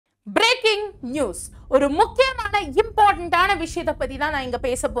Breaking news. ஒரு முக்கியமான இம்பார்ட்டன்ட்டான விஷயத்தை பத்தி தான் நான் இங்க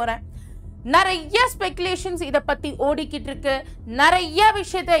பேச போறேன். நிறைய ஸ்பெகுலேஷன்ஸ் இத பத்தி ஓடிக்கிட்டு இருக்கு. நிறைய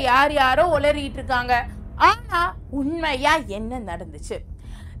விஷயத்தை யாரோ உளறிட்டு இருக்காங்க. ஆனா உண்மையா என்ன நடந்துச்சு?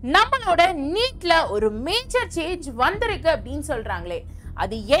 நம்மளோட நீட்ல ஒரு மேஜர் சேஞ்ச் வந்திருக்கு அப்படின்னு சொல்றாங்களே,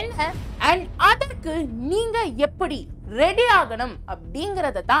 அது என்ன அண்ட் அதற்கு நீங்க எப்படி ரெடி ஆகணும்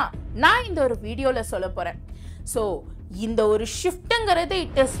அப்படிங்கறத தான் நான் இந்த ஒரு வீடியோல சொல்ல போறேன். சோ இந்த ஒரு ஷிஃப்ட்ங்கிறது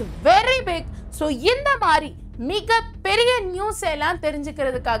it is very big. So இந்த மாதிரி மிக பெரிய நியூஸ் எல்லாம்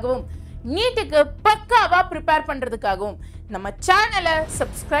தெரிஞ்சுக்கிறதுக்காகவும் நீட்டுக்கு பக்காவா ப்ரிப்பேர் பண்றதுக்காகவும் நம்ம சேனலை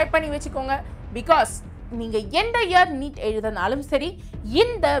சப்ஸ்கிரைப் பண்ணி வச்சுக்கோங்க. பிகாஸ் நீங்க எந்த இயர் நீட் எழுதினாலும் சரி,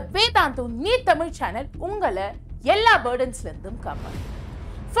 இந்த வேதாந்து நீட் தமிழ் சேனல் உங்களை எல்லா பேர்டன்ஸ்ல இருந்தும் காப்பாற்றும்.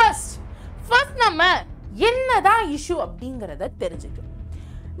 ஃபர்ஸ்ட் நம்ம என்னதான் இஷ்யூ அப்படிங்கறத தெரிஞ்சுக்கணும்.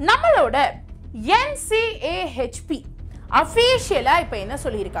 நம்மளோட ncaHP அஃபீஷியலா இப்ப என்ன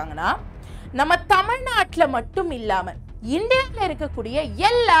சொல்லியிருக்காங்கன்னா, நம்ம தமிழ்நாட்டில் மட்டும் இல்லாம இந்தியாவில் இருக்கக்கூடிய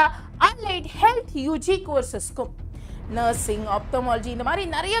எல்லா அலைட் ஹெல்த் யூஜி கோர்சஸ்க்கும், நர்சிங், ஆப்டோமாலஜி, இந்த மாதிரி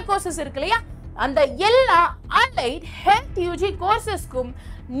நிறைய கோர்சஸ் இருக்கு இல்லையா, அந்த எல்லா allied health UG கோர்சஸ்க்கும்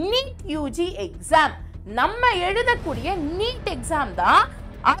NEET UG exam, நம்ம எழுதக்கூடிய நீட் எக்ஸாம் தான்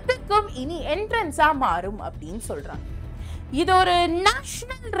அதுக்கும் இனி என்ட்ரன்ஸா மாறும் அப்படின்னு சொல்றாங்க. இது ஒரு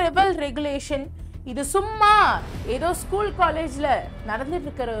நேஷனல் லெவல் ரெகுலேஷன். இது சும்மா ஏதோ ஸ்கூல் காலேஜ்ல நடந்துட்டு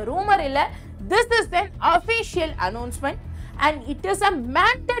இருக்கிற ரூமர் இல்ல. This is an official announcement and it is a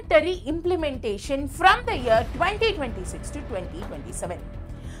mandatory implementation from the year 2026 to 2027.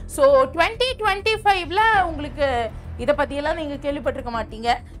 So 2025ல உங்களுக்கு இத பத்தியெல்லாம் நீங்க கேள்விப்பட்டிருக்க மாட்டீங்க.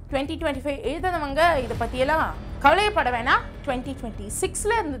 2025 எழுதுனவங்க இத பத்தியெல்லாம் கவலைப்பட வேணாம்.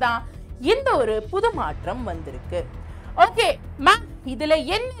 2026ல இருந்து தான் இந்த ஒரு புது மாற்றம் வந்திருக்கு. ஓகே மேம், இதுல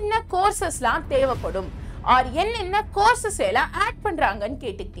என்னென்ன கோர்சஸ்லாம் தேவைப்படும் ஆர் என்னென்ன கோர்சஸ் எல்லாம் ஆட் பண்றாங்கன்னு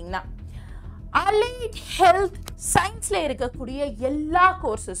கேட்டுக்கிட்டீங்கன்னா, அலைட் ஹெல்த் சயின்ஸ்ல இருக்கக்கூடிய எல்லா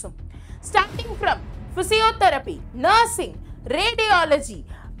கோர்சஸும் starting from physiotherapy, nursing, radiology,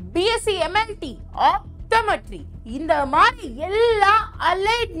 BSc MLT, optometry, இந்த மாதிரி எல்லா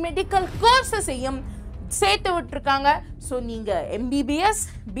அலைட் மெடிக்கல் கோர்சஸையும் சேர்த்து விட்டுருக்காங்க. ஸோ நீங்க MBBS,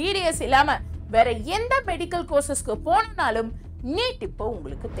 BDS இல்லாம வேற எந்த மெடிக்கல் கோர்சஸ்க்கு போனாலும் நீட் இப்போ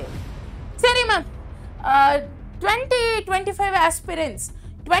உங்களுக்கு தேவை. சரி மேம், 2025 ஆஸ்பிரன்ஸ்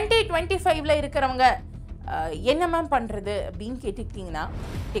 2025ல இருக்கிறவங்க என்ன மேம் பண்றது அப்படின்னு கேட்டுக்கிட்டீங்கன்னா,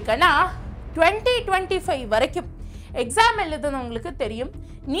 2025 வரைக்கும் எக்ஸாம் எழுதுனவங்களுக்கு தெரியும்.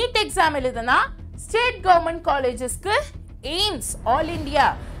 நீட் எக்ஸாம் எழுதுனா state government காலேஜஸ்க்கு, AIIMS all India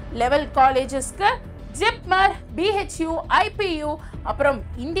level காலேஜஸ்க்கு, JIPMER, BHU, IPU, அப்புறம்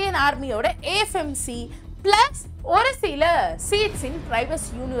இந்தியன் ஆர்மியோட AFMC பிளஸ் ஒரு சில seeds in private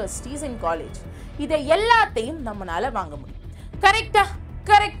universities in college, இதை எல்லாத்தையும் நம்மளால வாங்க முடியும்.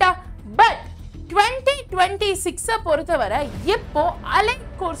 கரெக்டா. பட் 2026 பொறுத்தவரை இப்போ அலைட்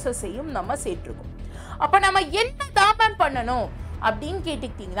கோர்சஸையும் நம்ம சேர்த்துருக்கோம். அப்ப நம்ம என்ன தான் பண்ணணும் அப்படின்னு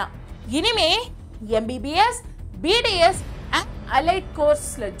கேட்டுக்கிட்டீங்கன்னா, இனிமே MBBS, BDS and allied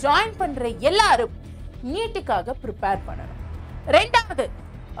கோர்ஸ்ல join பண்ற எல்லாரும் நீட்டுக்காக ப்ரிப்பேர் பண்ணணும். ரெண்டாவது,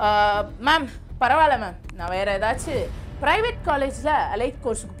 மேம் பரவாயில்ல மேம், நான் வேற ஏதாச்சும் ப்ரைவேட் காலேஜில் அலைட்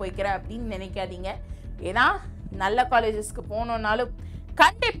கோர்ஸுக்கு போய்க்கிறேன் அப்படின்னு நினைக்காதீங்க. ஏன்னா நல்ல காலேஜஸ்க்கு போனோம்னாலும்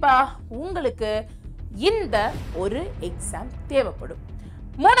கண்டிப்பாக உங்களுக்கு இந்த ஒரு எக்ஸாம் தேவைப்படும்.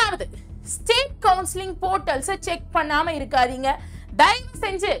 மூணாவது, ஸ்டேட் கவுன்சிலிங் போர்ட்டல்ஸை செக் பண்ணாமல் இருக்காதீங்க. தயவு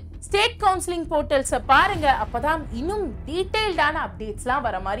செஞ்சு ஸ்டேட் கவுன்சிலிங் போர்ட்டல்ஸை பாருங்க. அப்போதான் இன்னும் டீட்டெயில்டான அப்டேட்ஸ்லாம்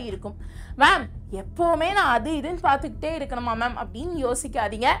வர மாதிரி இருக்கும். மேம் எப்போவுமே நான் அது இதுன்னு பார்த்துக்கிட்டே இருக்கணுமா மேம் அப்படின்னு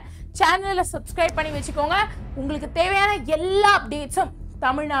யோசிக்காதீங்க. சேனலை சப்ஸ்கிரைப் பண்ணி வச்சுக்கோங்க. உங்களுக்கு தேவையான எல்லா அப்டேட்ஸும்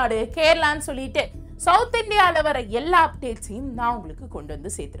தமிழ்நாடு, கேரளான்னு சொல்லிட்டு சவுத் இந்தியாவில் வர எல்லா அப்டேட்ஸையும் நான் உங்களுக்கு கொண்டு வந்து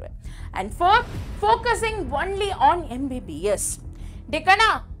சேர்த்துருவேன். And focusing only on MBBS. டெக்கனா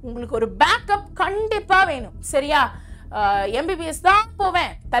உங்களுக்கு ஒரு பேக்கப் கண்டிப்பாக வேணும். சரியா? MBBS தான்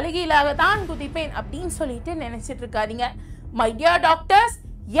போவேன், தலைகீழாக தான் குதிப்பேன் அப்படின்னு சொல்லிட்டு நினைச்சிட்டு இருக்காதீங்க. மை டியர் டாக்டர்ஸ்,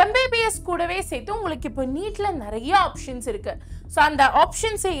 MBBS கூடவே சேர்த்து உங்களுக்கு இப்போ நீட்ல நிறைய ஆப்ஷன்ஸ் இருக்கு. ஸோ அந்த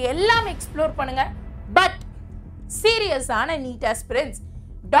ஆப்ஷன்ஸை எல்லாம் எக்ஸ்ப்ளோர் பண்ணுங்க. பட் சீரியஸான நீட் ஆஸ்பிரன்ஸ்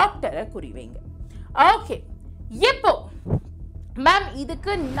டாக்டரை குறிவைங்க. ஓகே, இப்போ மேம்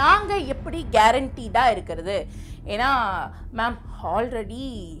இதுக்கு நாங்க எப்படி கேரண்டீடா இருக்கிறது? ஏன்னா மேம் ஆல்ரெடி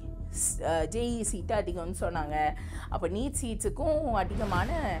JEE சீட்டு அதிகம்னு சொன்னாங்க. அப்போ நீட் சீட்ஸுக்கும் அதிகமான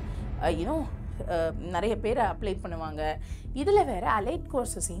நிறைய பேர் அப்ளை பண்ணுவாங்க. இதில் வேற அலைட்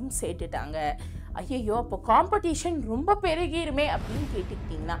கோர்சஸையும் சேர்த்துட்டாங்க. ஐயோ, அப்போ காம்படிஷன் ரொம்ப பெருகிருமே அப்படின்னு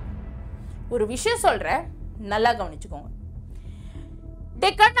கேட்டுக்கிட்டிங்கன்னா, ஒரு விஷயம் சொல்கிறேன், நல்லா கவனிச்சுக்கோங்க.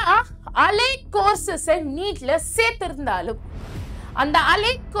 டெக்கனா அலைட் கோர்சஸை நீட்ல சேர்த்திருந்தாலும் அந்த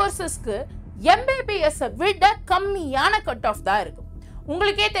அலைட் கோர்சஸ்க்கு MBBS விட கம்மியான கட் ஆஃப் தான் இருக்கும்.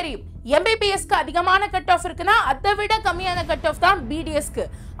 உங்களுக்கே தெரியும் MBBSக்கு அதிகமான கட் ஆஃப் இருக்குன்னா அதை விட கம்மியான கட் ஆஃப் தான் BDSக்கு,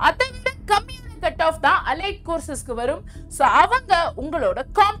 அதை விட கம்மியான கட் ஆஃப் தான் அலைட் கோர்சஸ்க்கு வரும். ஸோ அவங்க உங்களோட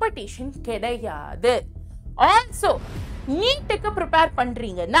காம்படிஷன் கிடையாது. ஆல்சோ நீட்டுக்கு ப்ரிப்பேர்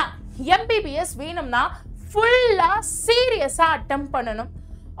பண்றீங்கன்னா MBBS வேணும்னா ஃபுல்லா சீரியஸா அட்டெம்ப்ட் பண்ணணும்.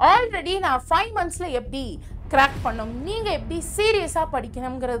 ஆல்ரெடி நான் 5 monthsல எப்படி கிராக் பண்ணணும், நீங்க எப்படி சீரியஸா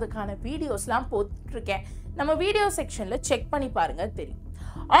படிக்கணுங்கிறதுக்கான வீடியோஸ்லாம் போட்டுருக்கேன். நம்ம வீடியோ செக்ஷன்ல செக் பண்ணி பாருங்க தெரியும்.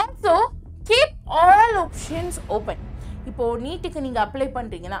 Also keep all options open. இப்போ நீட்டுக்கு நீங்க அப்ளை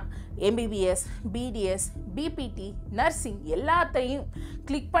பண்றீங்கன்னா MBBS, BDS, BPT, நர்சிங் எல்லாத்தையும்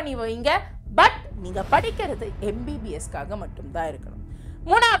கிளிக் பண்ணி வைங்க. பட் நீங்க படிக்கிறது MBBSக்காக மட்டும்தான் இருக்கணும்.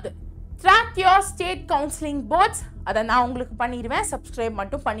 மூணாவது, track your state counseling boards. அதை நான் உங்களுக்கு பண்ணிடுவேன், சப்ஸ்கிரைப்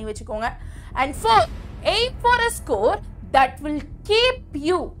மட்டும் பண்ணி வச்சுக்கோங்க. And 4, aim for a score that will keep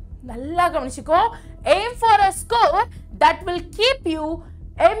you, நல்லா கவனிச்சுக்கோ, aim for a score that will keep you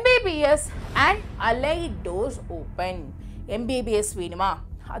MBBS and allied doors open. MBBS வேணுமா,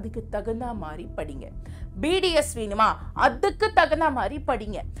 அதுக்கு தகுந்த மாதிரி படிங்க. BDS வேணுமா, அதுக்கு தகுந்த மாதிரி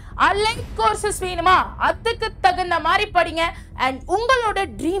படிங்க. அலைட் கோர்சஸ் வேணுமா, அதுக்கு தகுந்த மாதிரி படிங்க. அண்ட் உங்களோட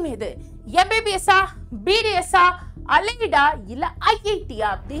ட்ரீம் எது, MBBSஆ, BDSஆ, அலைடா இல்ல IITஆ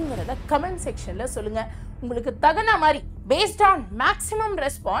அப்படிங்கறத கமெண்ட் செக்ஷன்ல சொல்லுங்க. உங்களுக்கு தகுந்த மாதிரி பேஸ்ட் ஆன் மேக்ஸிமம்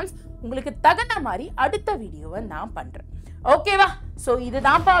ரெஸ்பான்ஸ் உங்களுக்கு தகுந்த மாதிரி அடுத்த வீடியோவை நான் பண்றேன். ஓகேவா? ஸோ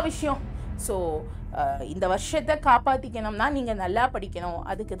இதுதான்ப்பா விஷயம். ஸோ இந்த வருஷத்தை காப்பாற்றிக்கணும்னா நீங்கள் நல்லா படிக்கணும்.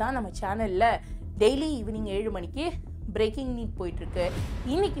 அதுக்கு தான் நம்ம சேனலில் டெய்லி ஈவினிங் 7 மணிக்கு பிரேக்கிங் நீட் போயிட்டுருக்கு.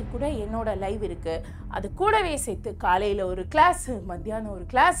 இன்னைக்கு கூட என்னோட லைவ் இருக்குது. அது கூடவே சேர்த்து காலையில் ஒரு கிளாஸு, மத்தியானம் ஒரு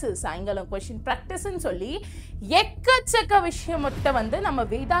கிளாஸு, சாயங்காலம் கொஷின் ப்ராக்டிஸ்ன்னு சொல்லி எக்கச்சக்க விஷயமத்தை வந்து நம்ம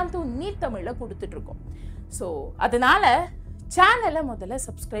வேதாந்து நீட் தமிழில் கொடுத்துட்ருக்கோம். ஸோ அதனால் சேனலை முதல்ல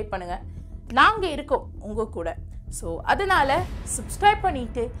சப்ஸ்கிரைப் பண்ணுங்கள். நாங்கள் இருக்கோம் உங்கள் கூட. ஸோ அதனால் சப்ஸ்கிரைப்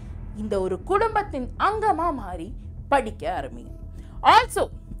பண்ணிவிட்டு இந்த ஒரு குடும்பத்தின் அங்கமாக மாறி படிக்க ஆரம்பிங்க. ஆல்சோ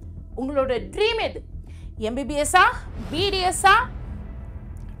உங்களோட ட்ரீம் எது, MBBSஆ, BDSஆ,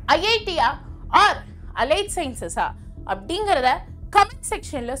 IITஆ ஆர் அலைட் சயின்சஸா அப்படிங்கிறத கமெண்ட்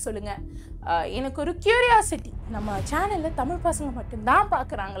செக்ஷனில் சொல்லுங்கள். எனக்கு ஒரு கியூரியாசிட்டி, நம்ம சேனலில் தமிழ் பசங்க மட்டும்தான்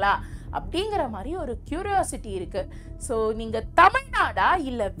பார்க்குறாங்களா அப்படிங்கிற மாதிரி ஒரு கியூரியாசிட்டி இருக்குது. ஸோ நீங்கள் தமிழ்நாடா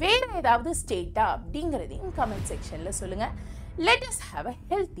இல்லை வேறு ஏதாவது ஸ்டேட்டா அப்படிங்கிறதையும் கமெண்ட் செக்ஷனில் சொல்லுங்கள். Let us have a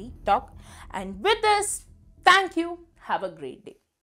healthy talk. And with this, thank you. Have a great day.